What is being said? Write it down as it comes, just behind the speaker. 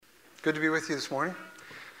Good to be with you this morning.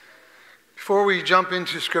 Before we jump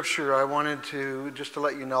into Scripture, I wanted to just to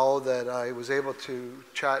let you know that I was able to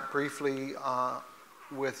chat briefly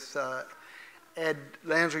with Ed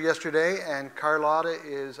Lanzer yesterday, and Carlotta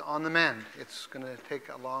is on the mend. It's going to take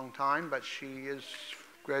a long time, but she is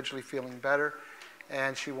gradually feeling better,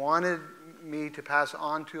 and she wanted me to pass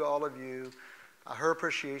on to all of you her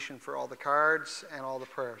appreciation for all the cards and all the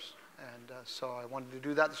prayers. And so I wanted to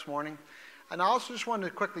do that this morning. And I also just wanted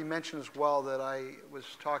to quickly mention as well that I was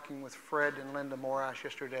talking with Fred and Linda Morash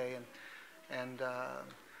yesterday, and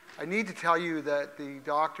I need to tell you that the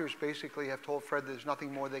doctors basically have told Fred there's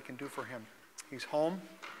nothing more they can do for him. He's home.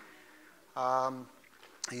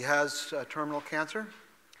 He has terminal cancer,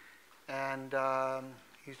 and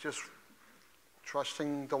he's just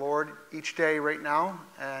trusting the Lord each day right now.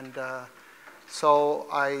 And so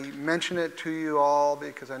I mention it to you all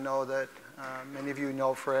because I know that many of you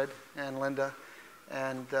know Fred and Linda,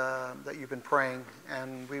 and that you've been praying.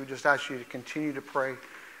 And we would just ask you to continue to pray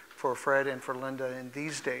for Fred and for Linda in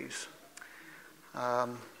these days.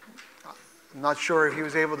 I'm not sure if he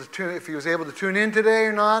was able to tune in today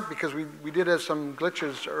or not, because we did have some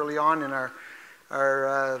glitches early on in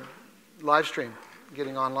our live stream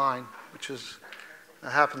getting online, which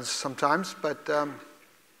happens sometimes. But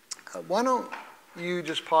why don't you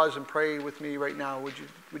just pause and pray with me right now? Would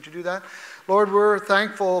you do that? Lord, we're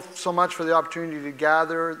thankful so much for the opportunity to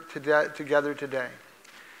gather together today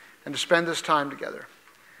and to spend this time together.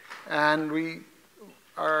 And we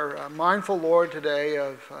are mindful, Lord, today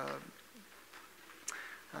of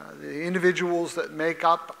the individuals that make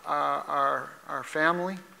up our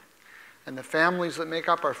family, and the families that make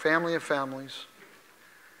up our family of families,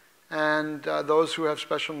 and those who have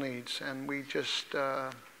special needs. And we just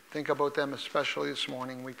think about them especially this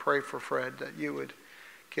morning. We pray for Fred, that you would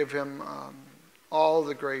give him all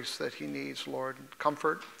the grace that he needs, Lord.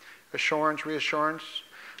 Comfort, assurance, reassurance.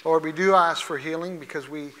 Lord, we do ask for healing, because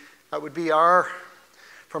that would be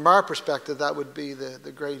from our perspective, that would be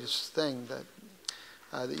the greatest thing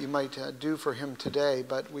that you might do for him today.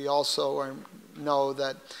 But we also know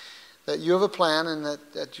that you have a plan, and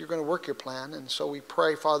that you're going to work your plan. And so we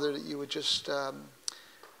pray, Father, that you would just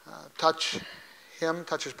touch him,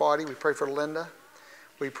 touch his body. We pray for Linda.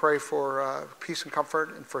 We pray for peace and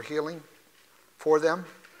comfort and for healing for them.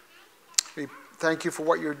 We thank you for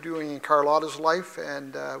what you're doing in Carlotta's life,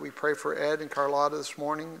 and we pray for Ed and Carlotta this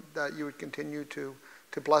morning, that you would continue to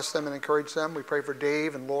bless them and encourage them. We pray for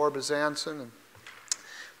Dave and Laura Bezanson, and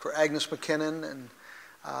for Agnes McKinnon, and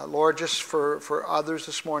Lord, just for others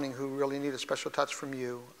this morning who really need a special touch from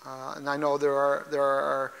you. And I know there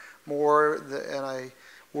are more, and I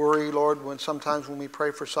worry, Lord, when sometimes when we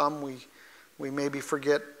pray for some, we maybe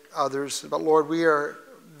forget others. But Lord, we are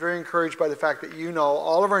very encouraged by the fact that you know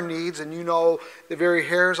all of our needs, and you know the very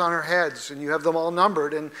hairs on our heads, and you have them all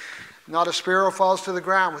numbered, and not a sparrow falls to the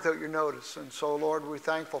ground without your notice. And so, Lord, we're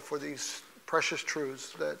thankful for these precious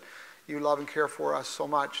truths, that you love and care for us so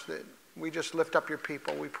much, that we just lift up your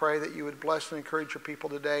people. We pray that you would bless and encourage your people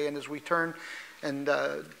today. And as we turn and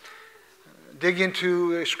dig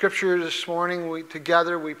into Scripture this morning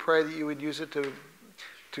together, we pray that you would use it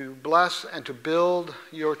to bless and to build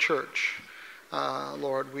your church.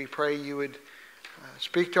 Lord, we pray you would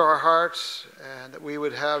speak to our hearts, and that we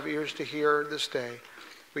would have ears to hear this day.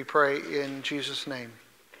 We pray in Jesus' name.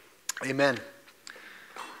 Amen.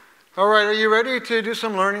 All right, are you ready to do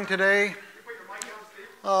some learning today?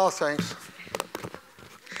 Oh, thanks.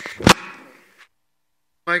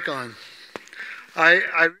 Mic on.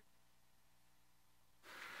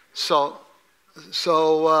 So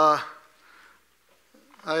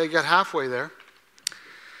I got halfway there.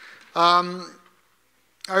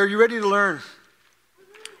 Are you ready to learn?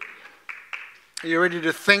 Are you ready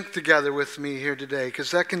to think together with me here today?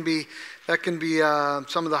 Because that can be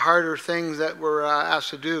some of the harder things that we're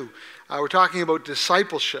asked to do. We're talking about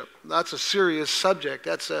discipleship. That's a serious subject.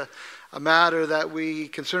 That's a matter that we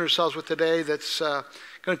concern ourselves with today. That's going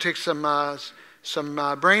to take some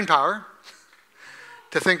brain power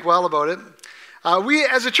to think well about it. We,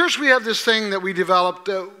 as a church, we have this thing that we developed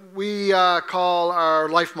we call our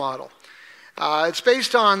life model. It's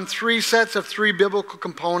based on three biblical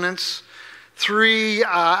components, three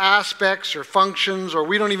aspects or functions, or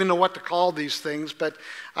we don't even know what to call these things, but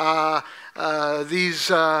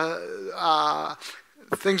these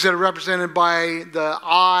things that are represented by the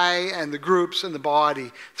I and the groups and the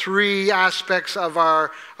body. Three aspects of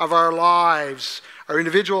our lives, our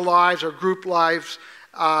individual lives, our group lives,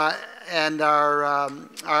 and our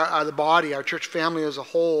the body, our church family as a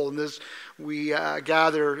whole. And we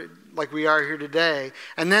gather like we are here today.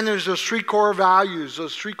 And then there's those three core values of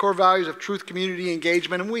truth, community,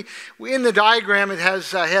 engagement. And we in the diagram, it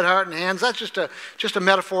has head, heart, and hands. That's just a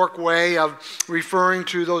metaphoric way of referring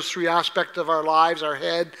to those three aspects of our lives. Our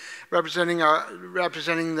head representing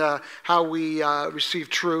how we receive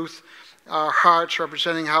truth. Our hearts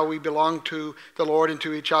representing how we belong to the Lord and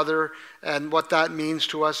to each other and what that means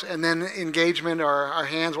to us. And then engagement, our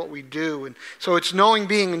hands, what we do. And so it's knowing,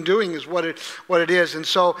 being, and doing is what it is. And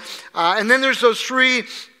so, and then there's those three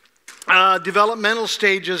developmental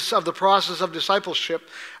stages of the process of discipleship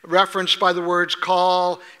referenced by the words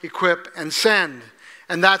call, equip, and send.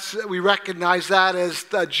 And we recognize that as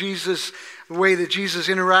the way that Jesus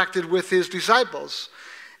interacted with his disciples.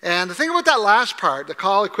 And the thing about that last part, the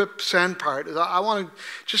call, equip, send part, is I want to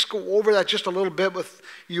just go over that just a little bit with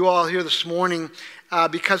you all here this morning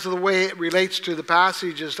because of the way it relates to the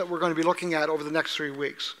passages that we're going to be looking at over the next 3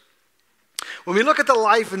 weeks. When we look at the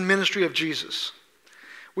life and ministry of Jesus,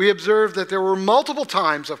 we observe that there were multiple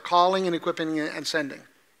times of calling and equipping and sending.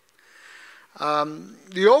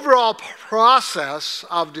 The overall process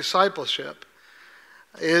of discipleship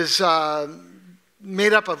is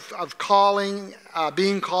made up of calling,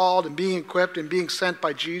 being called, and being equipped, and being sent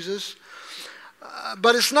by Jesus.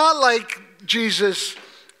 But it's not like Jesus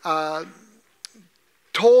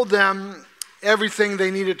told them everything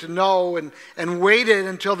they needed to know and waited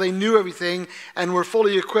until they knew everything and were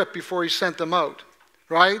fully equipped before he sent them out,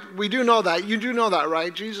 right? We do know that. You do know that,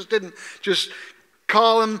 right? Jesus didn't just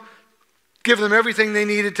call them, give them everything they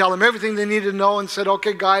needed, tell them everything they needed to know, and said,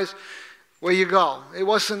 okay, guys, where you go. It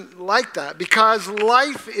wasn't like that because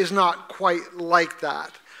life is not quite like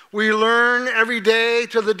that. We learn every day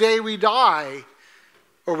till the day we die,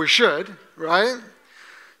 or we should, right?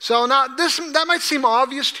 So now that might seem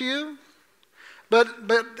obvious to you, but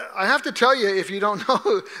I have to tell you, if you don't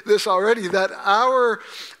know this already, that our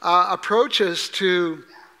approaches to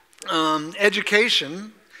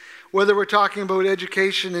education, whether we're talking about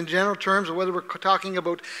education in general terms or whether we're talking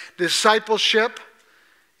about discipleship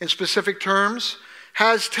in specific terms,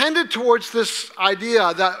 has tended towards this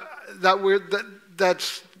idea that we're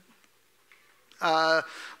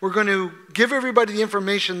going to give everybody the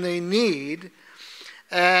information they need,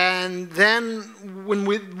 and then when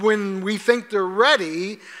we think they're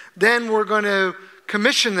ready, then we're going to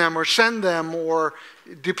commission them or send them or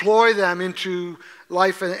deploy them into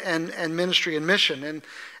life and ministry and mission.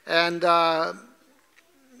 And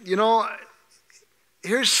you know,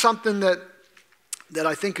 here's something that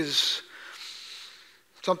I think is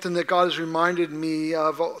something that God has reminded me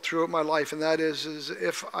of throughout my life, and that is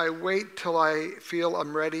if I wait till I feel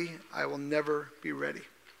I'm ready, I will never be ready.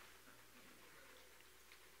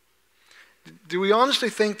 Do we honestly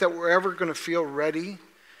think that we're ever going to feel ready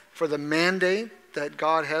for the mandate that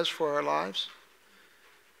God has for our lives?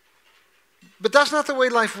 But that's not the way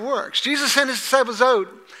life works. Jesus sent his disciples out,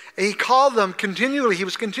 and he called them continually. He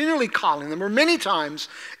was continually calling them. There were many times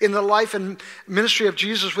in the life and ministry of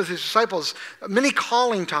Jesus with his disciples, many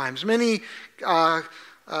calling times, many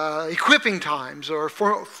equipping times, or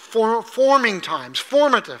forming times,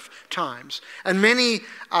 formative times, and many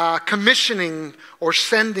commissioning or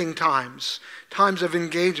sending times of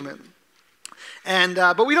engagement.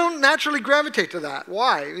 But we don't naturally gravitate to that.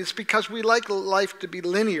 Why? It's because we like life to be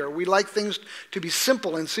linear. We like things to be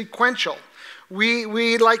simple and sequential.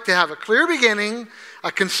 We like to have a clear beginning,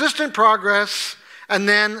 a consistent progress, and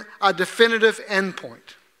then a definitive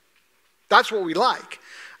endpoint. That's what we like.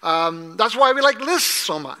 That's why we like lists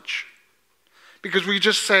so much. Because we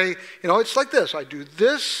just say, it's like this. I do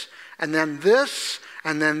this, and then this,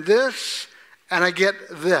 and then this, and I get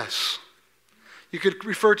this. You could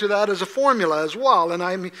refer to that as a formula as well. And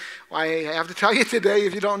I have to tell you today,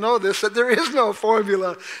 if you don't know this, that there is no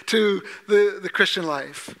formula to the Christian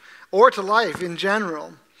life or to life in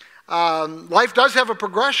general. Life does have a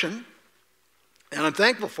progression, and I'm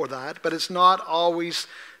thankful for that, but it's not always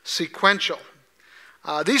sequential.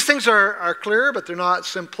 These things are clear, but they're not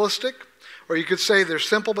simplistic. Or you could say they're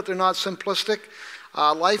simple, but they're not simplistic.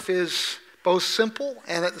 Life is both simple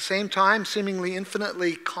and at the same time seemingly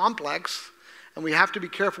infinitely complex. And we have to be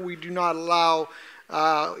careful we do not allow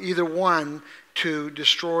either one to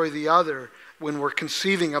destroy the other when we're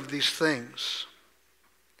conceiving of these things.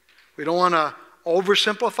 We don't want to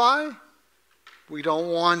oversimplify. We don't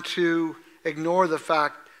want to ignore the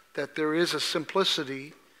fact that there is a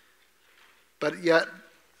simplicity, but yet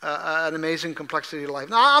an amazing complexity to life.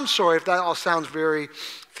 Now, I'm sorry if that all sounds very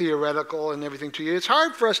theoretical and everything to you. It's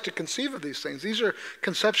hard for us to conceive of these things. These are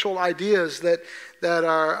conceptual ideas that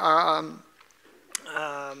are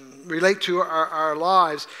relate to our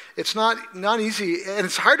lives, it's not easy, and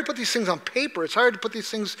it's hard to put these things on paper. It's hard to put these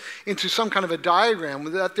things into some kind of a diagram.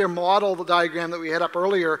 With that, their model, the diagram that we had up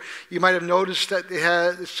earlier, you might have noticed that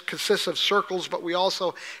it consists of circles, but we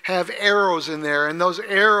also have arrows in there, and those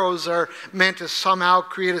arrows are meant to somehow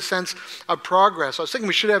create a sense of progress. I was thinking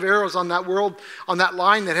we should have arrows on that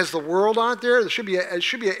line that has the world on it there. There should be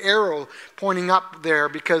an arrow pointing up there,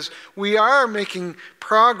 because we are making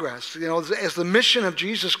progress. You know, as the mission of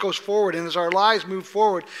Jesus goes forward and as our lives move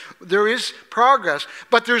forward, there is progress,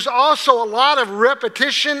 but there's also a lot of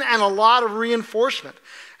repetition and a lot of reinforcement.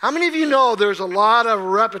 How many of you know there's a lot of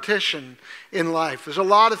repetition in life? There's a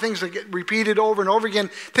lot of things that get repeated over and over again,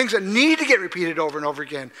 things that need to get repeated over and over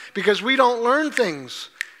again, because we don't learn things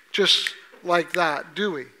just like that,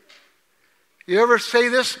 do we? You ever say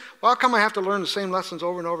this? Well, how come I have to learn the same lessons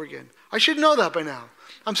over and over again? I should know that by now.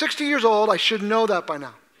 I'm 60 years old. I should know that by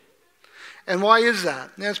now. And why is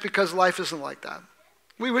that? That's because life isn't like that.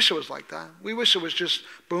 We wish it was like that. We wish it was just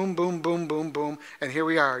boom, boom, boom, boom, boom, and here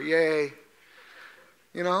we are. Yay.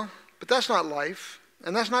 You know? But that's not life,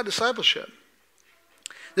 and that's not discipleship.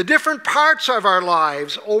 The different parts of our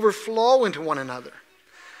lives overflow into one another.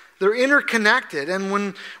 They're interconnected, and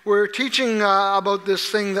when we're teaching about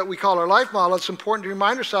this thing that we call our life model, it's important to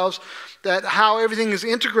remind ourselves that how everything is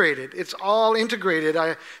integrated. It's all integrated.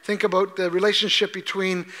 I think about the relationship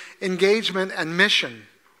between engagement and mission,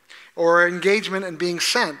 or engagement and being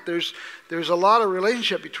sent. There's a lot of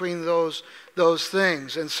relationship between those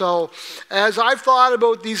things. And so as I've thought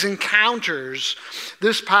about these encounters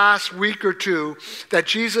this past week or two that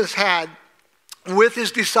Jesus had with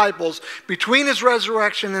his disciples between his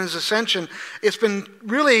resurrection and his ascension, it's been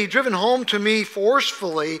really driven home to me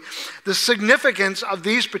forcefully the significance of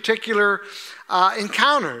these particular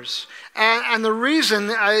encounters. And the reason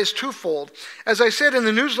is twofold. As I said in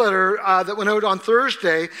the newsletter that went out on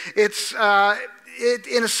Thursday,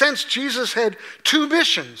 in a sense, Jesus had two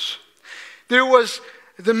missions. There was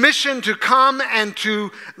the mission to come and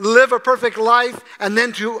to live a perfect life, and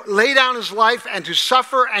then to lay down his life and to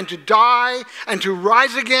suffer and to die and to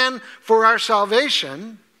rise again for our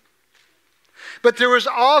salvation. But there was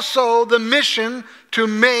also the mission to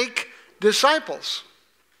make disciples.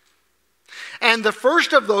 And the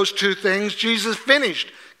first of those two things, Jesus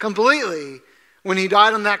finished completely when he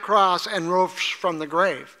died on that cross and rose from the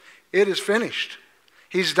grave. It is finished.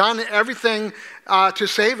 He's done everything to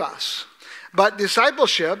save us. But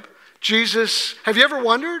discipleship, Jesus, have you ever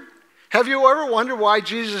wondered? Have you ever wondered why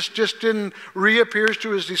Jesus just didn't reappear to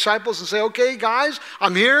his disciples and say, okay, guys,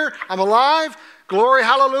 I'm here, I'm alive, glory,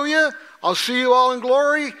 hallelujah, I'll see you all in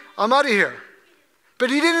glory, I'm out of here. But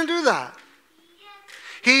he didn't do that.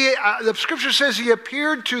 The scripture says he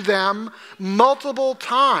appeared to them multiple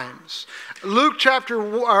times. Acts chapter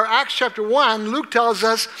 1, Luke tells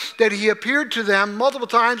us that he appeared to them multiple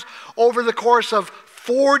times over the course of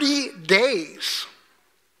 40 days.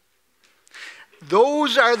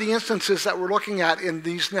 Those are the instances that we're looking at in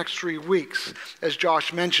these next 3 weeks, as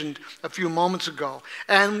Josh mentioned a few moments ago.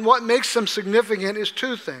 And what makes them significant is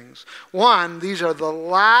two things. One, these are the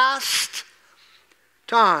last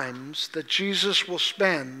times that Jesus will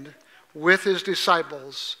spend with his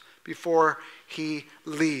disciples before he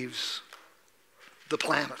leaves the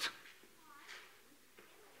planet.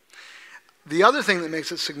 The other thing that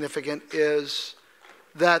makes it significant is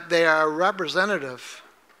that they are representative,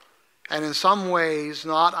 and in some ways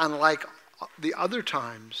not unlike the other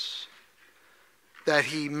times that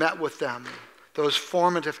he met with them, those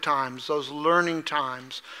formative times, those learning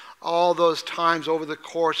times, all those times over the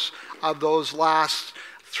course of those last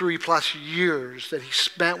 3+ years that he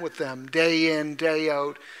spent with them, day in, day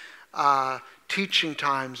out, teaching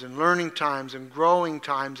times and learning times and growing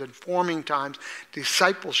times and forming times,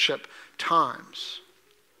 discipleship times.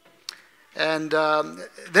 And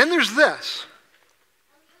then there's this.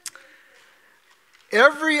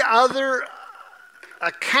 Every other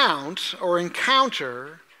account or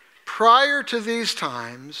encounter prior to these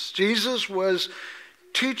times, Jesus was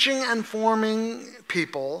teaching and forming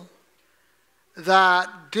people that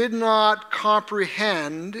did not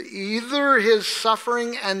comprehend either his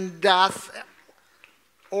suffering and death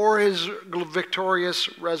or his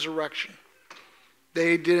victorious resurrection.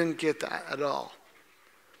 They didn't get that at all.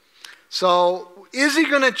 So, is he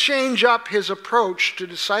going to change up his approach to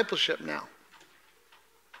discipleship now?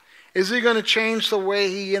 Is he going to change the way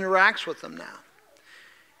he interacts with them now?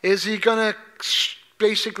 Is he going to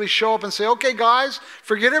basically show up and say, okay, guys,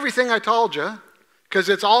 forget everything I told you, because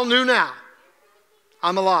it's all new now.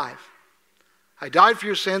 I'm alive. I died for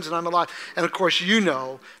your sins and I'm alive. And of course, you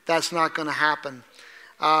know that's not going to happen.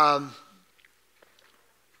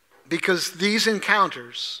 Because these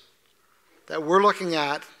encounters that we're looking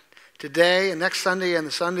at today and next Sunday and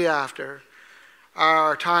the Sunday after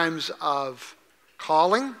are times of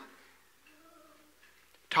calling,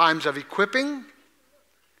 times of equipping,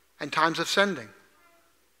 and times of sending.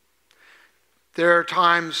 There are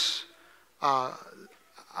times about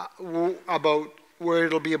where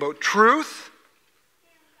it'll be about truth,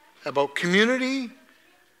 about community,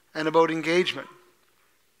 and about engagement.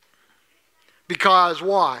 Because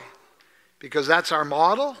why? Because that's our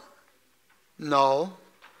model? No.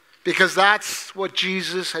 Because that's what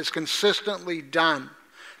Jesus has consistently done.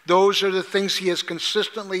 Those are the things he has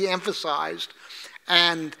consistently emphasized,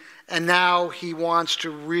 and now he wants to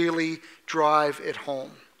really drive it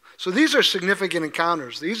home. So these are significant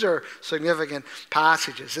encounters. These are significant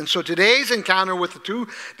passages. And so today's encounter with the two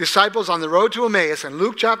disciples on the road to Emmaus in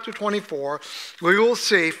Luke chapter 24, we will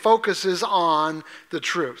see, focuses on the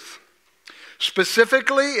truth.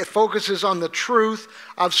 Specifically, it focuses on the truth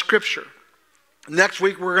of Scripture. Next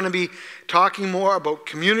week, we're going to be talking more about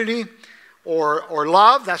community or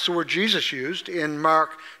love. That's the word Jesus used in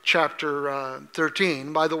Mark chapter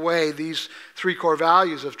 13. By the way, these three core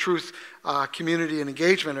values of truth, community, and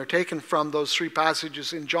engagement are taken from those three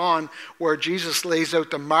passages in John where Jesus lays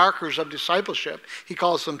out the markers of discipleship. He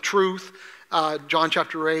calls them truth, John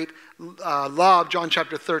chapter 8, love, John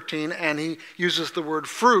chapter 13, and he uses the word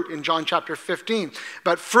fruit in John chapter 15.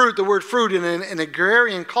 But fruit, the word fruit in an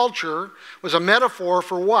agrarian culture was a metaphor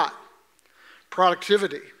for what?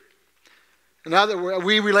 Productivity. In other words,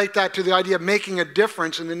 we relate that to the idea of making a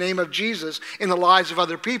difference in the name of Jesus in the lives of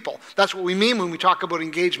other people. That's what we mean when we talk about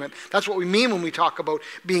engagement. That's what we mean when we talk about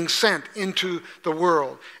being sent into the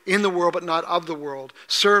world, in the world but not of the world,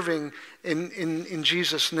 serving in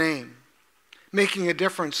Jesus' name, making a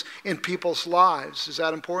difference in people's lives. Is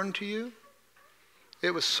that important to you?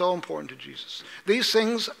 It was so important to Jesus. These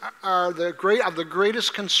things are of the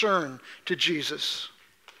greatest concern to Jesus.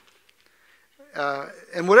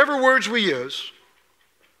 And whatever words we use,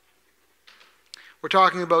 we're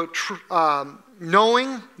talking about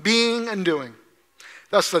knowing, being, and doing.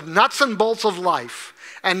 That's the nuts and bolts of life.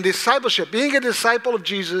 And discipleship, being a disciple of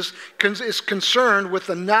Jesus, is concerned with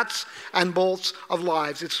the nuts and bolts of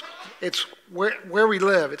lives. It's where we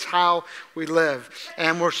live. It's how we live.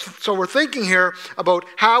 And we're thinking here about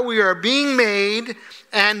how we are being made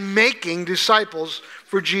and making disciples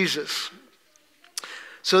for Jesus.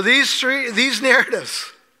 So these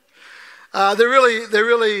narratives, they're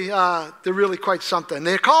really quite something.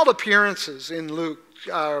 They're called appearances in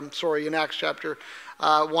in Acts chapter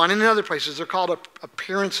 1 and in other places. They're called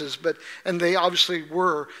appearances, and they obviously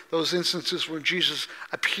were those instances where Jesus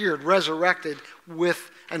appeared, resurrected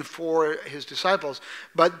with and for his disciples.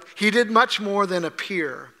 But he did much more than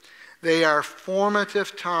appear. They are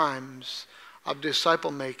formative times of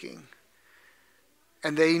disciple making.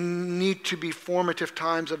 And they need to be formative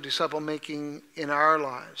times of disciple-making in our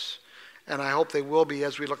lives. And I hope they will be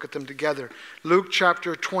as we look at them together. Luke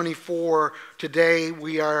chapter 24. Today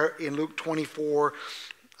we are in Luke 24.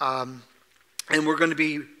 And we're going to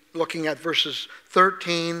be looking at verses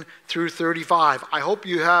 13 through 35. I hope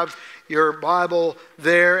you have your Bible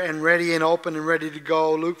there and ready and open and ready to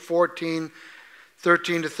go. Luke 14,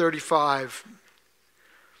 13 to 35.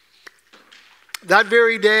 That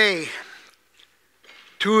very day,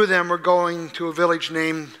 two of them were going to a village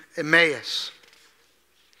named Emmaus,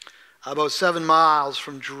 about 7 miles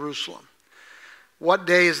from Jerusalem. What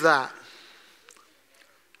day is that?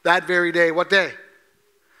 That very day, what day?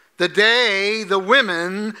 The day the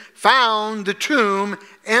women found the tomb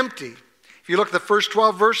empty. If you look at the first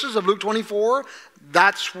 12 verses of Luke 24,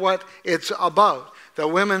 that's what it's about. The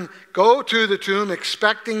women go to the tomb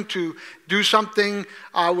expecting to do something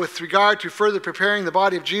with regard to further preparing the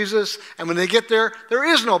body of Jesus. And when they get there, there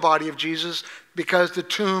is no body of Jesus because the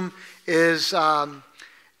tomb is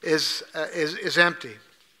empty.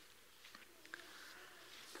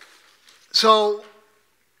 So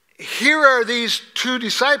here are these two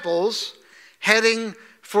disciples heading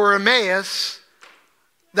for Emmaus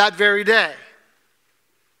that very day.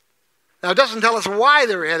 Now, it doesn't tell us why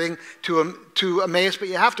they were heading to Emmaus, but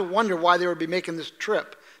you have to wonder why they would be making this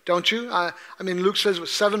trip, don't you? Luke says it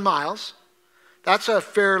was 7 miles. That's a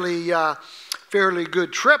fairly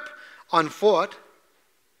good trip on foot.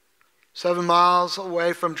 7 miles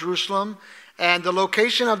away from Jerusalem. And the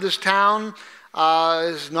location of this town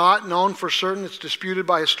is not known for certain. It's disputed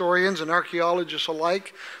by historians and archaeologists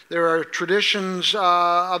alike. There are traditions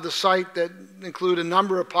of the site that include a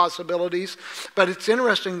number of possibilities. But it's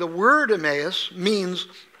interesting, the word Emmaus means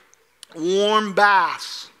warm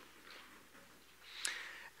baths.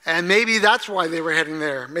 And maybe that's why they were heading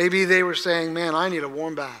there. Maybe they were saying, man, I need a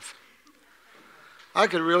warm bath. I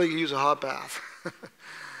could really use a hot bath.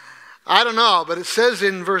 I don't know, but it says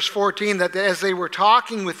in verse 14 that as they were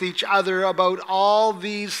talking with each other about all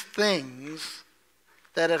these things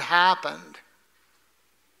that had happened,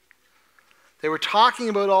 they were talking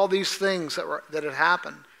about all these things that had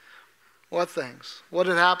happened. What things? What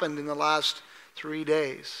had happened in the last 3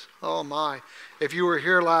 days? Oh my. If you were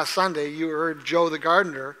here last Sunday, you heard Joe the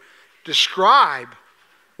gardener describe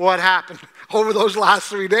what happened over those last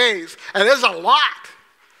 3 days. And it's a lot.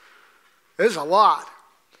 It's a lot.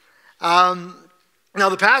 Now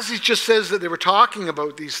the passage just says that they were talking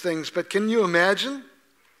about these things, but can you imagine?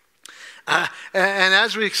 And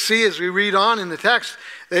as we see, as we read on in the text,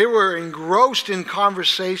 they were engrossed in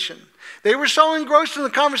conversation. They were so engrossed in the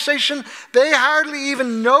conversation, they hardly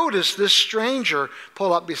even noticed this stranger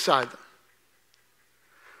pull up beside them.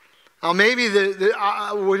 Now maybe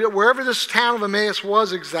wherever this town of Emmaus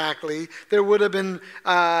was exactly, there would have been,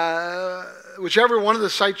 whichever one of the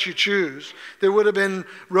sites you choose, there would have been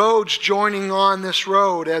roads joining on this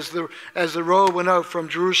road as the road went out from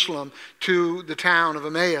Jerusalem to the town of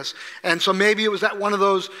Emmaus. And so maybe it was at one of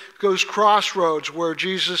those crossroads where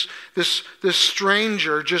Jesus, this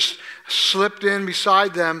stranger, just slipped in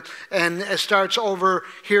beside them and starts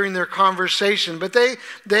overhearing their conversation. But they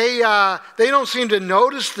don't seem to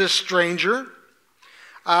notice this stranger.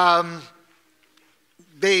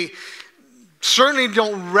 They certainly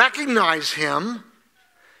don't recognize him,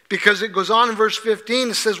 because it goes on in verse 15.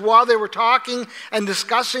 It says, while they were talking and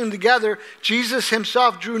discussing together, Jesus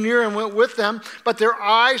himself drew near and went with them, but their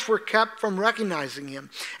eyes were kept from recognizing him.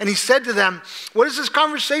 And he said to them, what is this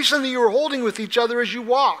conversation that you are holding with each other as you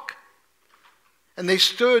walk? And they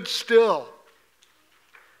stood still,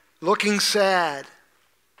 looking sad.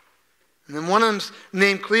 And then one of them,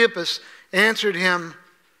 named Cleopas, answered him,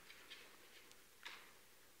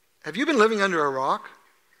 have you been living under a rock?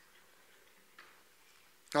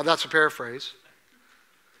 Now that's a paraphrase.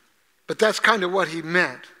 But that's kind of what he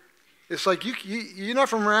meant. It's like, you're not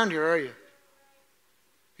from around here, are you?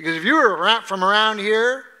 Because if you were from around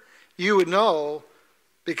here, you would know,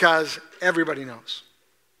 because everybody knows.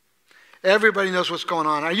 Everybody knows what's going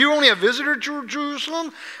on. Are you only a visitor to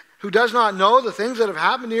Jerusalem who does not know the things that have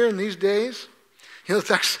happened here in these days? You know,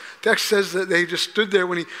 the text says that they just stood there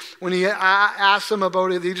when he asked them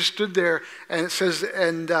about it. They just stood there, and it says,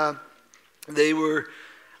 and they were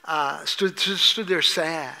stood there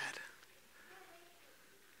sad.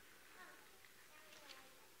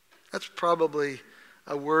 That's probably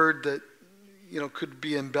a word that, could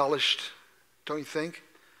be embellished, don't you think?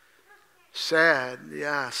 Sad,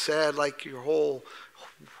 yeah, sad, like your whole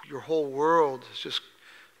world has just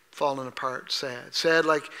fallen apart. Sad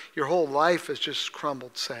like your whole life has just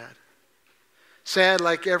crumbled. Sad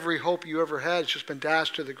like every hope you ever had has just been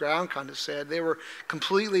dashed to the ground. Kind of sad. They were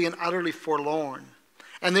completely and utterly forlorn,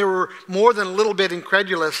 and they were more than a little bit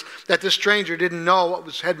incredulous that this stranger didn't know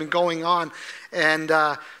what had been going on. And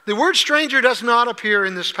the word stranger does not appear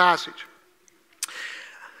in this passage.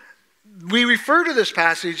 We refer to this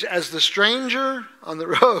passage as the stranger on the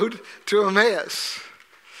road to Emmaus.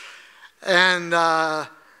 And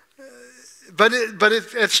but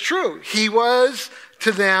it's true. He was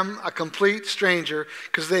to them a complete stranger,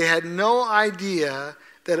 because they had no idea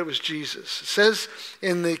that it was Jesus. It says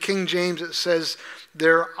in the King James, it says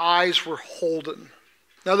their eyes were holden.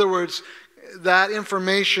 In other words, that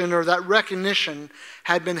information or that recognition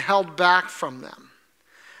had been held back from them.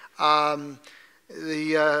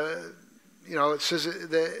 It says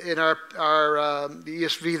that in the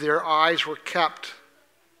ESV, their eyes were kept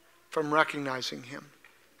from recognizing him.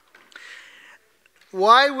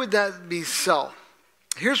 Why would that be so?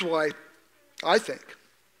 Here's why I think,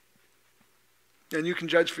 and you can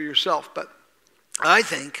judge for yourself, but I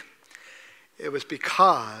think it was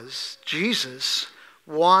because Jesus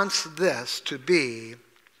wants this to be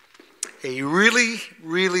a really,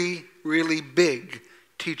 really, really big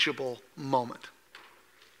teachable moment.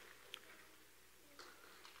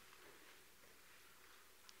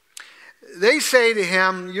 They say to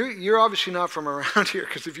him, you're obviously not from around here,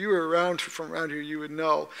 because if you were from around here, you would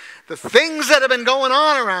know the things that have been going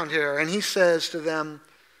on around here. And he says to them,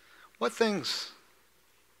 what things?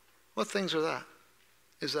 What things are that?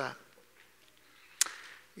 Is that?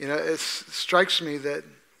 It strikes me that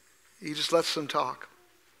he just lets them talk.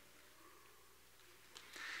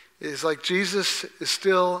 It's like Jesus is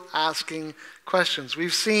still asking questions.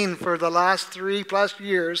 We've seen for the last 3+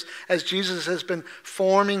 years, as Jesus has been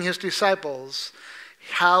forming his disciples,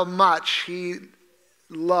 how much he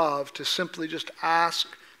loved to simply just ask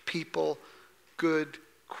people good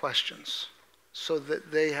questions so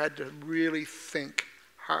that they had to really think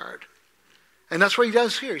hard. And that's what he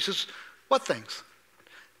does here. He says, what things?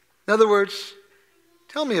 In other words,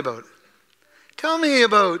 tell me about it. Tell me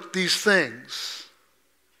about these things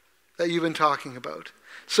that you've been talking about.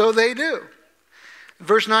 So they do.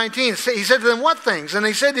 Verse 19, he said to them, what things? And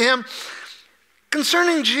they said to him,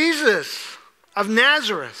 concerning Jesus of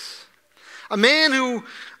Nazareth, a man who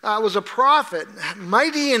was a prophet,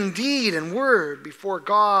 mighty in deed and word before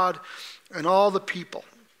God and all the people.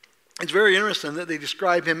 It's very interesting that they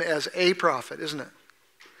describe him as a prophet, isn't it?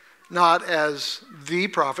 Not as the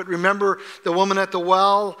prophet. Remember the woman at the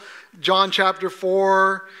well, John chapter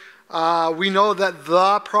 4. We know that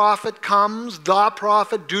the prophet comes, the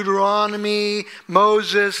prophet, Deuteronomy,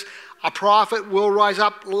 Moses. A prophet will rise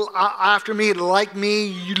up after me, like me.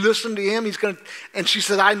 You listen to him. And she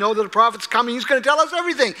said, I know that a prophet's coming. He's going to tell us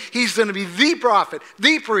everything. He's going to be the prophet,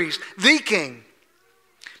 the priest, the king.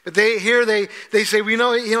 But they say, we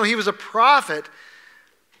know, he was a prophet.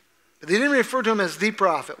 But they didn't refer to him as the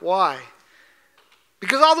prophet. Why?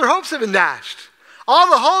 Because all their hopes have been dashed. All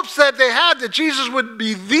the hopes that they had that Jesus would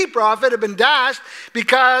be the prophet have been dashed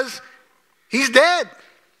because he's dead.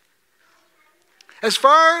 As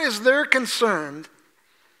far as they're concerned,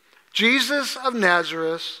 Jesus of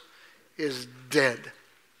Nazareth is dead.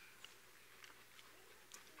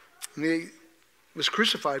 And he was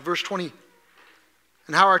crucified, verse 20.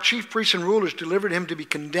 And how our chief priests and rulers delivered him to be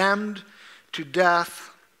condemned to death,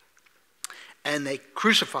 and they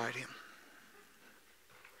crucified him.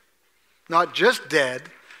 Not just dead,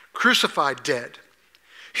 crucified dead.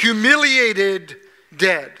 Humiliated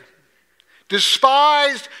dead.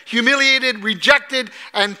 Despised, humiliated, rejected,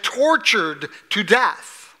 and tortured to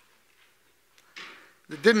death.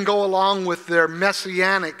 It didn't go along with their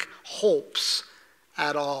messianic hopes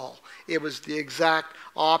at all. It was the exact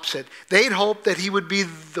opposite. They'd hoped that he would be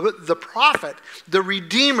the prophet, the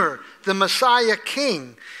Redeemer, the Messiah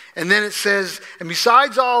King. And then it says, and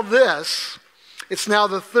besides all this, it's now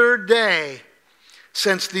the third day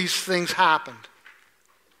since these things happened.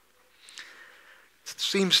 It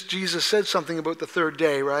seems Jesus said something about the third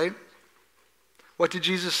day, right? What did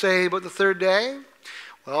Jesus say about the third day?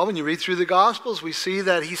 Well, when you read through the Gospels, we see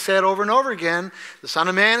that he said over and over again, the Son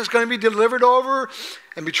of Man is going to be delivered over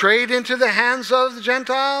and betrayed into the hands of the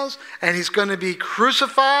Gentiles, and he's going to be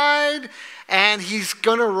crucified, and he's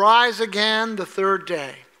going to rise again the third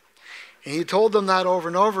day. And he told them that over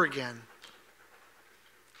and over again.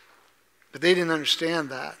 But they didn't understand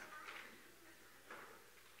that.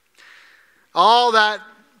 All that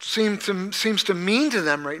seems to mean to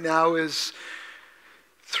them right now is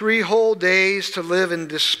 3 whole days to live in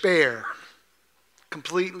despair,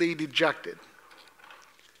 completely dejected.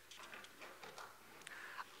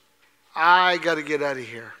 I got to get out of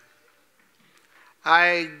here.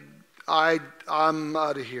 I'm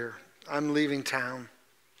out of here. I'm leaving town.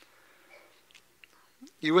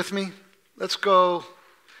 You with me? Let's go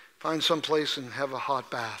find some place and have a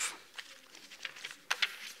hot bath.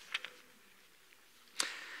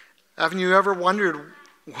 Haven't you ever wondered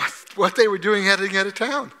what they were doing heading out of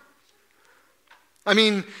town? I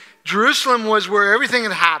mean, Jerusalem was where everything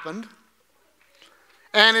had happened,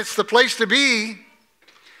 and it's the place to be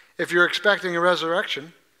if you're expecting a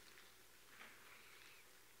resurrection.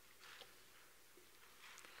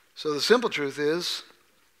 So the simple truth is,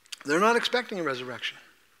 they're not expecting a resurrection.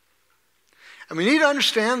 And we need to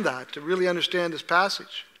understand that to really understand this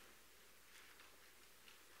passage.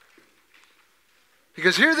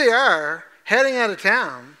 Because here they are, heading out of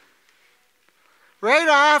town, right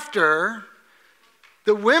after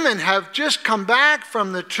the women have just come back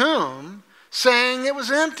from the tomb saying it was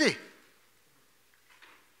empty.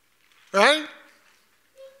 Right?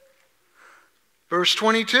 Verse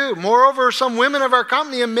 22, moreover, some women of our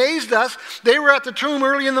company amazed us. They were at the tomb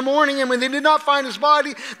early in the morning, and when they did not find his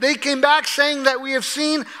body, they came back saying that we have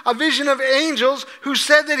seen a vision of angels who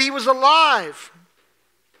said that he was alive.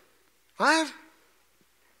 What?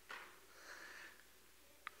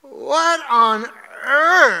 What on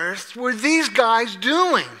earth were these guys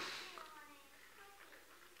doing?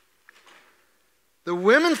 The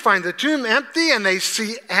women find the tomb empty, and they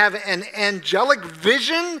have an angelic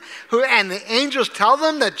vision, and the angels tell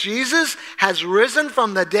them that Jesus has risen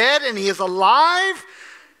from the dead and he is alive.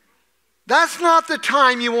 That's not the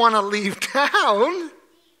time you want to leave town,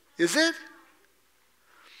 is it?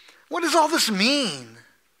 What does all this mean?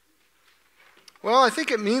 Well, I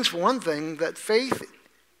think it means, for one thing, that faith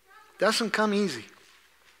doesn't come easy.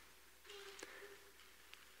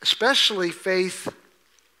 Especially faith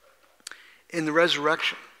in the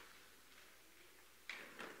resurrection.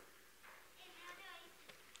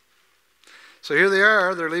 So here they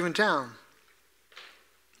are, they're leaving town.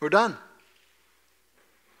 We're done.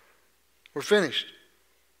 We're finished.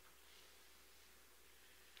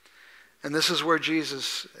 And this is where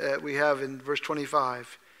Jesus, we have in verse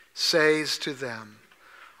 25, says to them,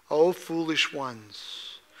 O foolish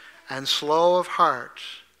ones, and slow of heart,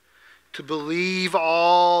 to believe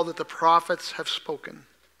all that the prophets have spoken.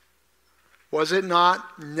 Was it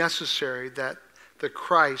not necessary that the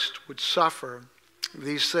Christ would suffer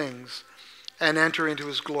these things and enter into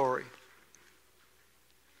his glory?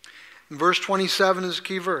 And verse 27 is a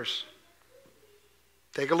key verse.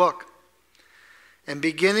 Take a look. And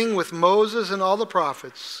beginning with Moses and all the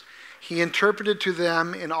prophets, he interpreted to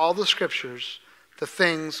them in all the scriptures the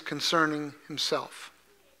things concerning himself.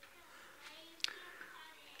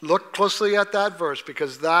 Look closely at that verse,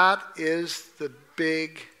 because that is the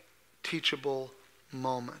big teachable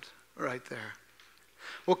moment right there.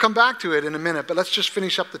 We'll come back to it in a minute, but let's just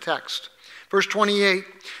finish up the text. Verse 28,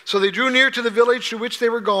 so they drew near to the village to which they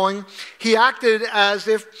were going. He acted as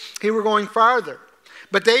if he were going farther.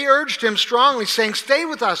 But they urged him strongly, saying, stay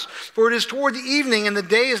with us, for it is toward the evening, and the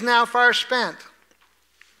day is now far spent.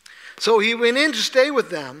 So he went in to stay with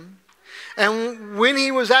them. And when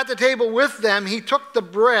he was at the table with them, he took the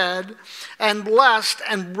bread and blessed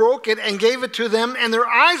and broke it and gave it to them. And their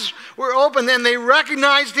eyes were opened, and they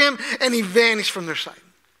recognized him, and he vanished from their sight.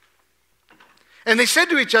 And they said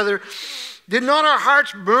to each other, did not our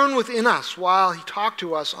hearts burn within us while he talked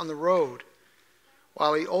to us on the road,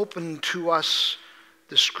 while he opened to us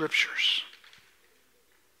the scriptures?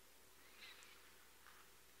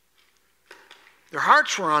 Their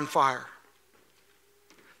hearts were on fire.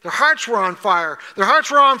 Their hearts were on fire. Their hearts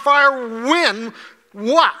were on fire when?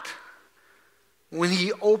 What? When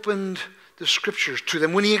he opened the scriptures to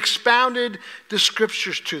them. When he expounded the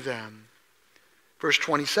scriptures to them. Verse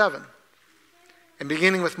 27. And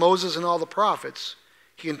beginning with Moses and all the prophets,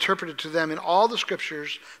 he interpreted to them in all the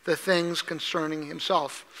scriptures the things concerning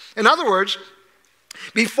himself. In other words,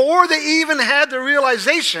 before they even had the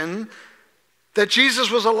realization that Jesus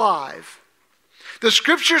was alive, the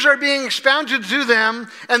scriptures are being expounded to them,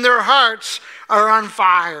 and their hearts are on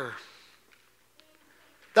fire.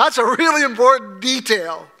 That's a really important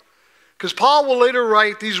detail, because Paul will later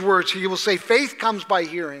write these words. He will say, faith comes by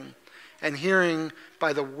hearing, and hearing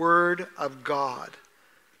by the word of God.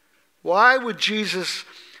 Why would Jesus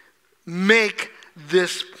make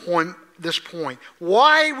this point?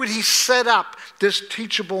 Why would he set up this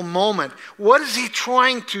teachable moment? What is he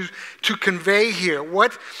trying to convey here?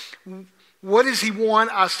 What does he want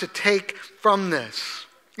us to take from this?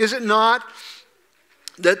 Is it not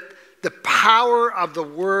that the power of the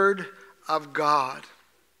Word of God?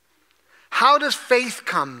 How does faith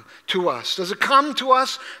come to us? Does it come to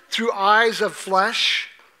us through eyes of flesh?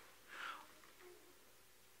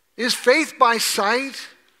 Is faith by sight?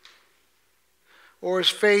 Or is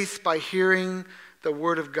faith by hearing the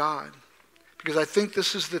Word of God? Because I think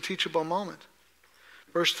this is the teachable moment.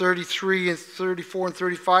 Verse 33 and 34 and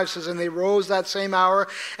 35 says, and they rose that same hour,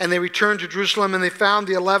 and they returned to Jerusalem, and they found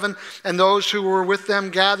the 11 and those who were with them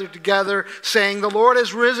gathered together, saying, the Lord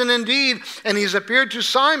has risen indeed, and he's appeared to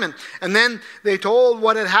Simon. And then they told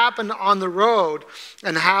what had happened on the road,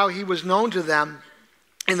 and how he was known to them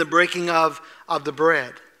in the breaking of the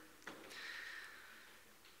bread.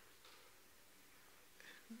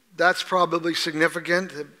 That's probably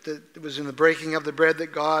significant. That it was in the breaking of the bread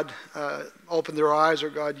that God opened their eyes, or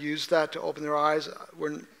God used that to open their eyes.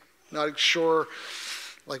 We're not sure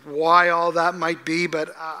why all that might be,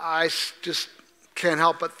 but I just can't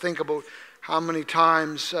help but think about how many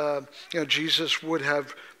times Jesus would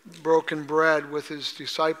have broken bread with his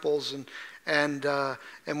disciples, and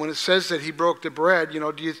when it says that he broke the bread,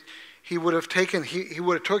 he would have taken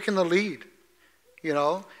the lead.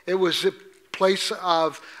 It was a place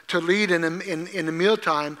to lead in the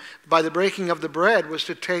mealtime by the breaking of the bread was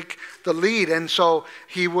to take the lead. And so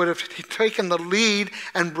he would have taken the lead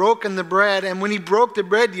and broken the bread. And when he broke the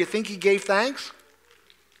bread, do you think he gave thanks?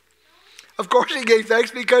 Of course he gave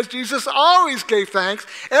thanks, because Jesus always gave thanks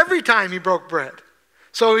every time he broke bread.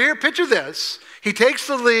 So here, picture this. He takes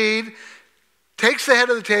the lead, takes the head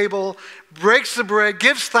of the table, breaks the bread,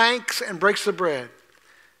 gives thanks, and breaks the bread.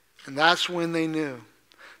 And that's when they knew.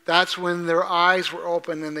 That's when their eyes were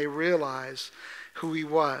open and they realized who he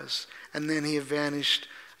was. And then he vanished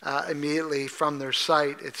immediately from their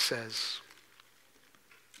sight, it says.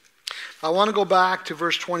 I want to go back to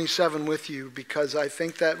verse 27 with you, because I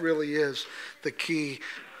think that really is the key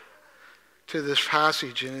to this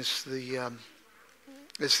passage, and it's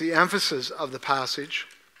the emphasis of the passage,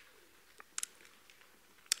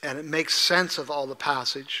 and it makes sense of all the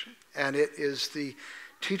passage, and it is the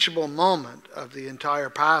teachable moment of the entire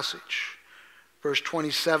passage. Verse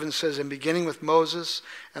 27 says, "And beginning with Moses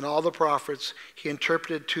and all the prophets, he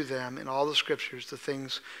interpreted to them in all the scriptures the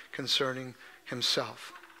things concerning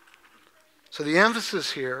himself." So the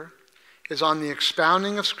emphasis here is on the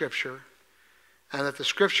expounding of Scripture, and that the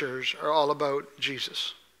Scriptures are all about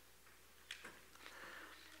Jesus.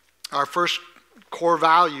 Our first core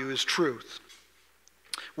value is truth,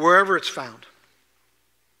 wherever it's found.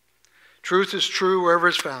 Truth is true wherever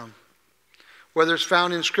it's found. Whether it's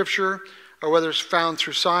found in Scripture, or whether it's found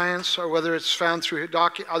through science, or whether it's found through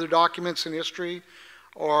other documents in history,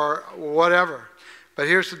 or whatever. But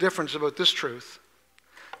here's the difference about this truth.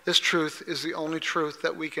 This truth is the only truth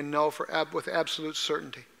that we can know with absolute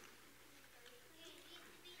certainty.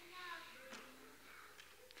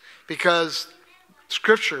 Because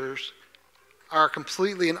Scriptures are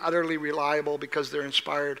completely and utterly reliable because they're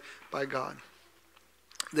inspired by God.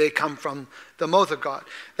 They come from the mouth of God.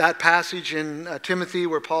 That passage in Timothy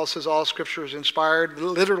where Paul says all Scripture is inspired,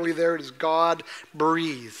 literally there it is God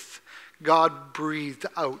breathed. God breathed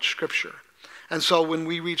out Scripture. And so when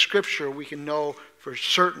we read Scripture, we can know for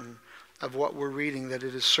certain of what we're reading that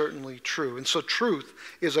it is certainly true. And so truth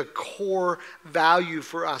is a core value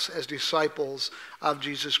for us as disciples of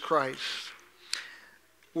Jesus Christ.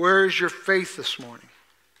 Where is your faith this morning?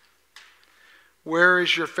 Where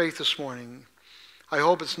is your faith this morning? I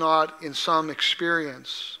hope it's not in some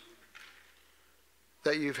experience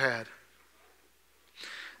that you've had.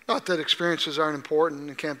 Not that experiences aren't important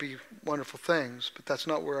and can't be wonderful things, but that's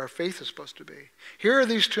not where our faith is supposed to be. Here are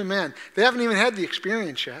these two men. They haven't even had the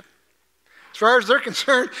experience yet. As far as they're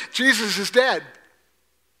concerned, Jesus is dead.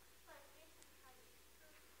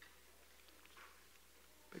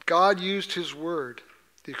 But God used his word,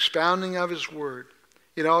 the expounding of his word.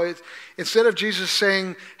 You know, instead of Jesus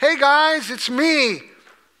saying, "Hey guys, it's me.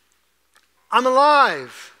 I'm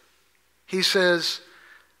alive," he says,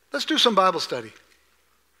 "Let's do some Bible study."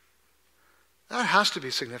 That has to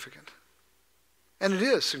be significant. And it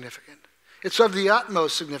is significant. It's of the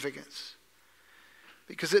utmost significance.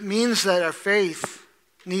 Because it means that our faith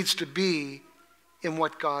needs to be in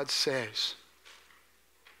what God says.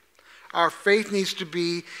 Our faith needs to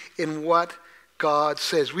be in what God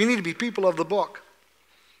says. We need to be people of the book.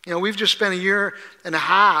 You know, we've just spent a year and a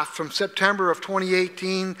half from September of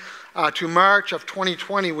 2018 to March of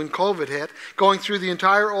 2020 when COVID hit, going through the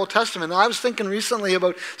entire Old Testament. And I was thinking recently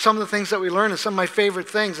about some of the things that we learned and some of my favorite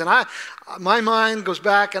things. And my mind goes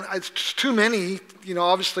back, and it's too many, you know,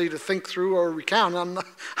 obviously to think through or recount. I'm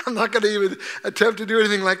not going to even attempt to do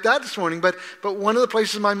anything like that this morning. But one of the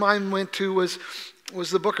places my mind went to was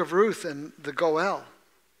the book of Ruth and the Goel.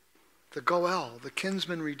 The Goel, the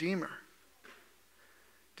kinsman redeemer.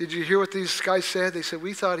 Did you hear what these guys said? They said,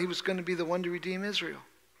 "We thought he was going to be the one to redeem Israel."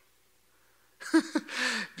 Do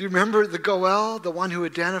you remember the Goel? The one who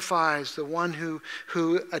identifies, the one who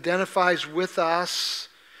identifies with us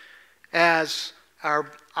as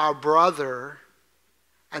our brother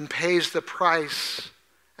and pays the price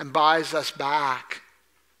and buys us back.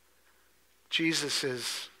 Jesus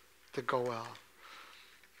is the Goel.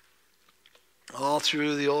 All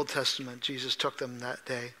through the Old Testament, Jesus took them that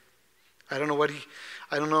day. I don't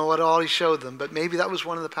know what all he showed them, but maybe that was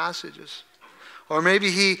one of the passages. Or maybe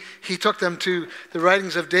he took them to the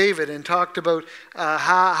writings of David and talked about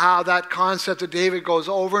how that concept of David goes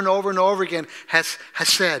over and over and over again, has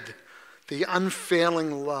said, the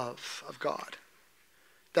unfailing love of God.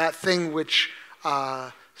 That thing which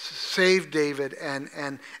saved David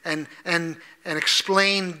and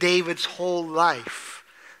explained David's whole life.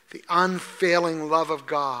 The unfailing love of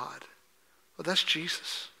God. Well, that's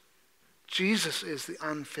Jesus. Jesus is the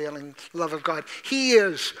unfailing love of God. He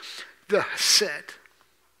is the Hesed.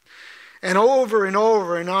 And over and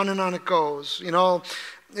over and on it goes. You know,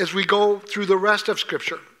 as we go through the rest of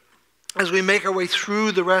Scripture, as we make our way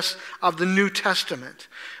through the rest of the New Testament,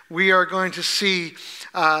 we are going to see,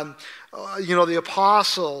 the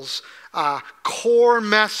apostles' core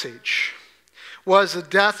message was the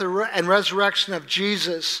death and resurrection of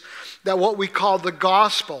Jesus, that what we call the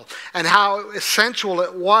gospel, and how essential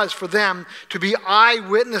it was for them to be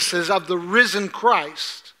eyewitnesses of the risen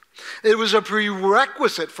Christ. It was a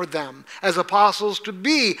prerequisite for them as apostles to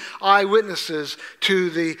be eyewitnesses to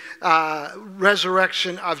the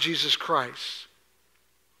resurrection of Jesus Christ.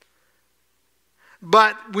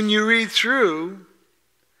 But when you read through,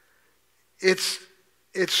 it's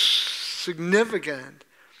significant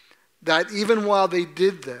that even while they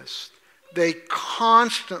did this, they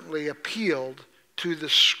constantly appealed to the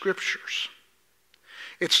Scriptures.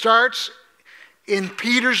 It starts in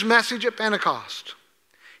Peter's message at Pentecost.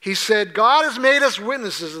 He said, God has made us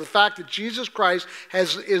witnesses of the fact that Jesus Christ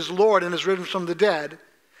is Lord and has risen from the dead.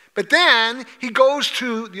 But then he goes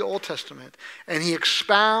to the Old Testament and he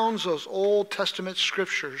expounds those Old Testament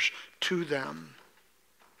scriptures to them.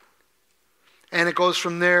 And it goes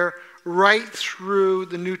from there right through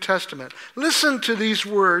the New Testament. Listen to these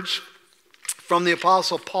words from the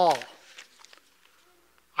Apostle Paul.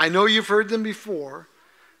 I know you've heard them before,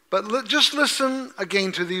 but just listen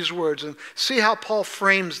again to these words and see how Paul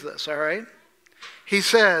frames this, all right? He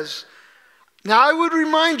says, "Now I would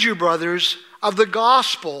remind you, brothers, of the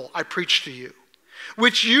gospel I preached to you,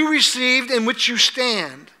 which you received, in which you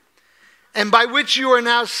stand, and by which you are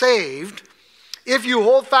now saved, if you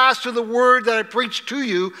hold fast to the word that I preached to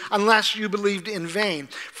you, unless you believed in vain.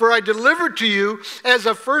 For I delivered to you as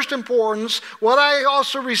of first importance what I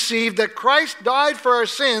also received, that Christ died for our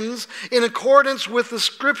sins in accordance with the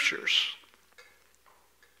Scriptures,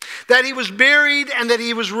 that he was buried and that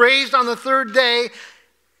he was raised on the third day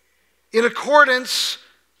in accordance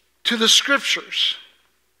to the Scriptures,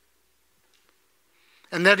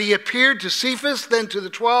 and that he appeared to Cephas, then to the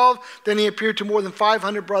 12, then he appeared to more than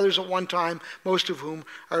 500 brothers at one time, most of whom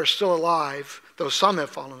are still alive, though some have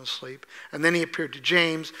fallen asleep. And then he appeared to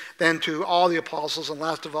James, then to all the apostles, and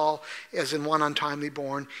last of all, as in one untimely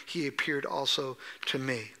born, he appeared also to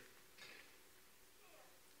me."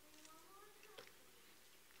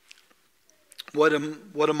 What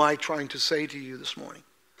am I trying to say to you this morning?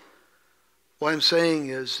 What I'm saying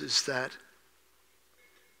is that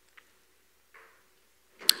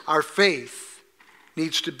our faith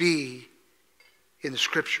needs to be in the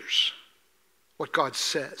Scriptures, what God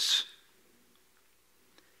says.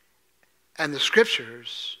 And the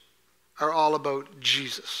Scriptures are all about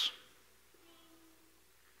Jesus,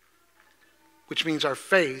 which means our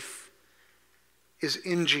faith is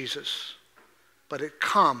in Jesus, but it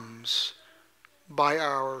comes by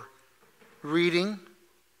our reading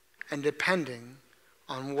and depending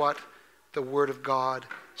on what the Word of God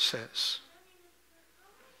says.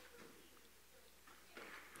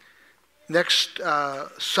 Next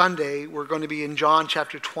Sunday, we're going to be in John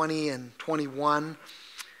chapter 20 and 21,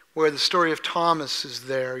 where the story of Thomas is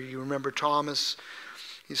there. You remember Thomas?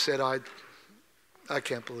 He said, I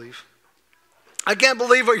can't believe. I can't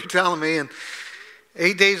believe what you're telling me. And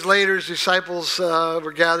 8 days later, his disciples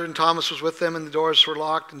were gathered, and Thomas was with them, and the doors were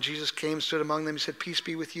locked, and Jesus came and stood among them. He said, "Peace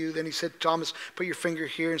be with you." Then he said, "Thomas, put your finger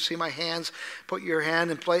here and see my hands. Put your hand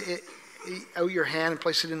and out your hand and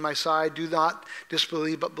place it in my side. Do not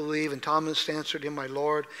disbelieve, but believe." And Thomas answered him, "My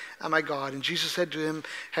Lord and my God." And Jesus said to him,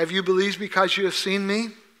 "Have you believed because you have seen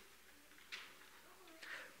me?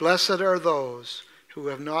 Blessed are those who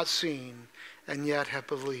have not seen and yet have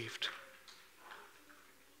believed."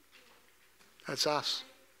 That's us.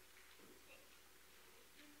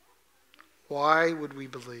 Why would we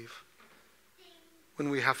believe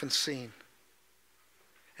when we haven't seen?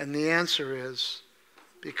 And the answer is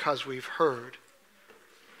because we've heard.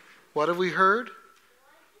 What have we heard?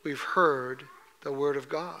 We've heard the Word of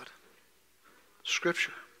God,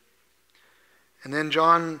 Scripture. And then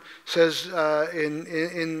John says in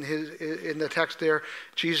the text there,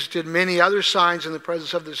 Jesus did many other signs in the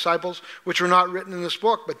presence of the disciples, which were not written in this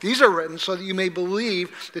book. But these are written so that you may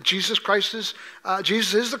believe that Jesus is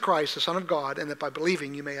the Christ, the Son of God, and that by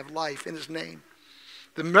believing you may have life in his name.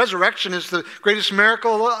 The resurrection is the greatest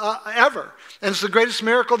miracle ever. And it's the greatest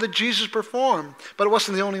miracle that Jesus performed. But it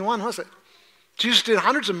wasn't the only one, was it? Jesus did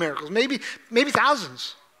hundreds of miracles, maybe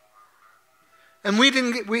thousands. And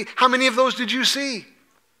how many of those did you see?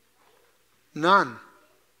 None.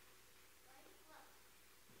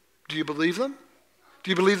 Do you believe them? Do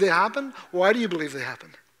you believe they happened? Why do you believe they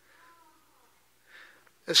happened?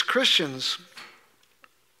 As Christians,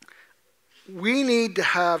 we need to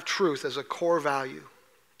have truth as a core value.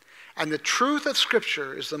 And the truth of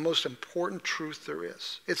Scripture is the most important truth there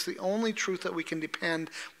is. It's the only truth that we can depend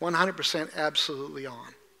 100% absolutely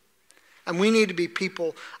on. And we need to be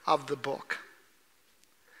people of the book.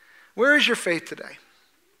 Where is your faith today?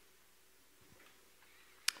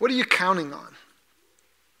 What are you counting on?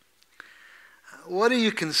 What are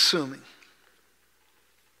you consuming?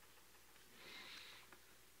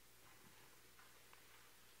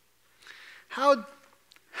 How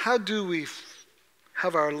do we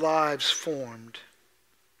have our lives formed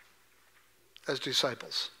as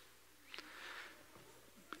disciples?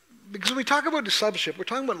 Because when we talk about discipleship, we're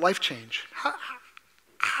talking about life change.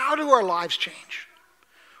 How do our lives change?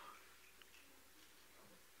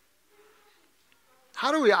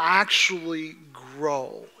 How do we actually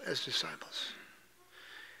grow as disciples?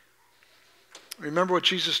 Remember what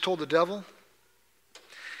Jesus told the devil?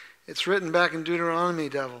 It's written back in Deuteronomy,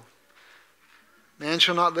 devil. Man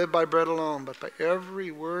shall not live by bread alone, but by every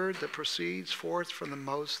word that proceeds forth from the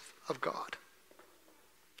mouth of God.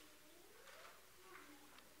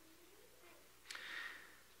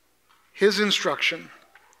 his instruction,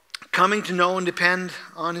 coming to know and depend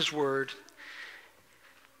on his word,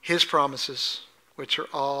 his promises, which are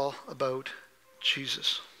all about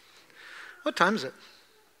Jesus. What time is it?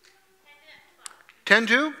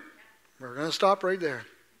 10:02? We're going to stop right there.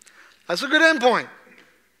 That's a good end point.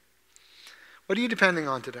 What are you depending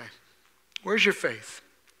on today? Where's your faith?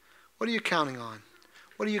 What are you counting on?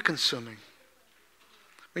 What are you consuming?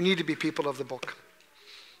 We need to be people of the book.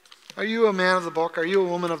 Are you a man of the book? Are you a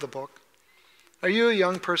woman of the book? Are you a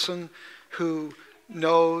young person who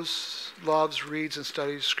knows, loves, reads, and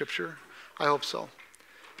studies Scripture? I hope so.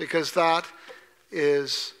 Because that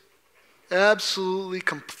is absolutely,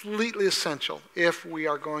 completely essential if we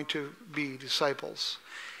are going to be disciples.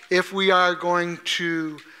 If we are going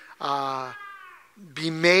to be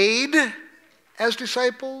made as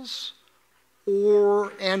disciples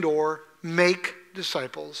or make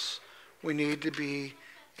disciples, we need to be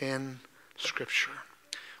in Scripture.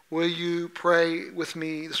 Will you pray with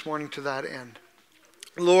me this morning to that end?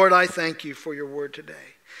 Lord, I thank you for your word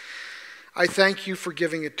today. I thank you for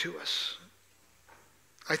giving it to us.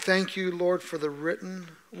 I thank you, Lord, for the written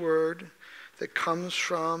word that comes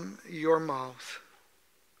from your mouth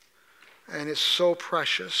and is so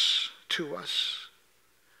precious to us.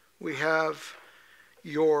 We have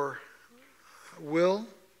your will.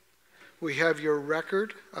 We have your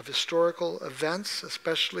record of historical events,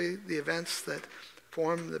 especially the events that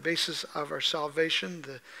form the basis of our salvation,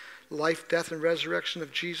 the life, death, and resurrection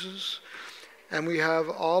of Jesus. And we have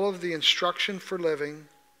all of the instruction for living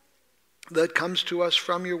that comes to us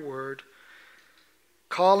from your word,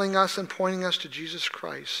 calling us and pointing us to Jesus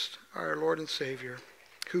Christ, our Lord and Savior,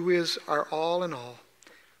 who is our all in all.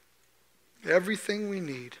 Everything we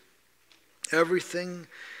need, everything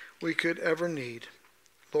we could ever need.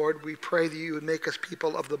 Lord, we pray that you would make us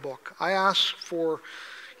people of the book. I ask for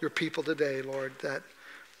your people today, Lord, that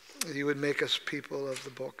you would make us people of the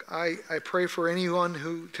book. I pray for anyone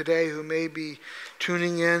who today who may be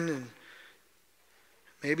tuning in and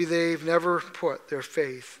maybe they've never put their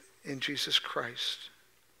faith in Jesus Christ.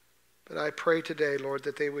 But I pray today, Lord,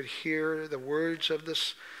 that they would hear the words of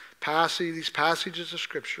this passage, these passages of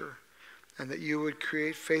Scripture, and that you would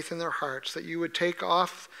create faith in their hearts, that you would take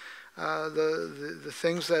off the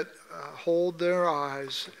things that hold their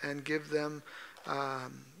eyes and give them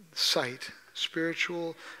sight,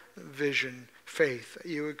 spiritual vision, faith. That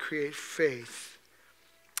you would create faith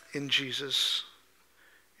in Jesus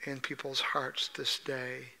in people's hearts this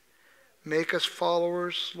day. Make us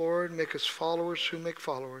followers, Lord. Make us followers who make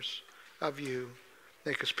followers of you.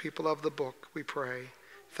 Make us people of the book, we pray.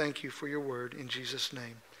 Thank you for your word. In Jesus'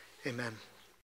 name, amen.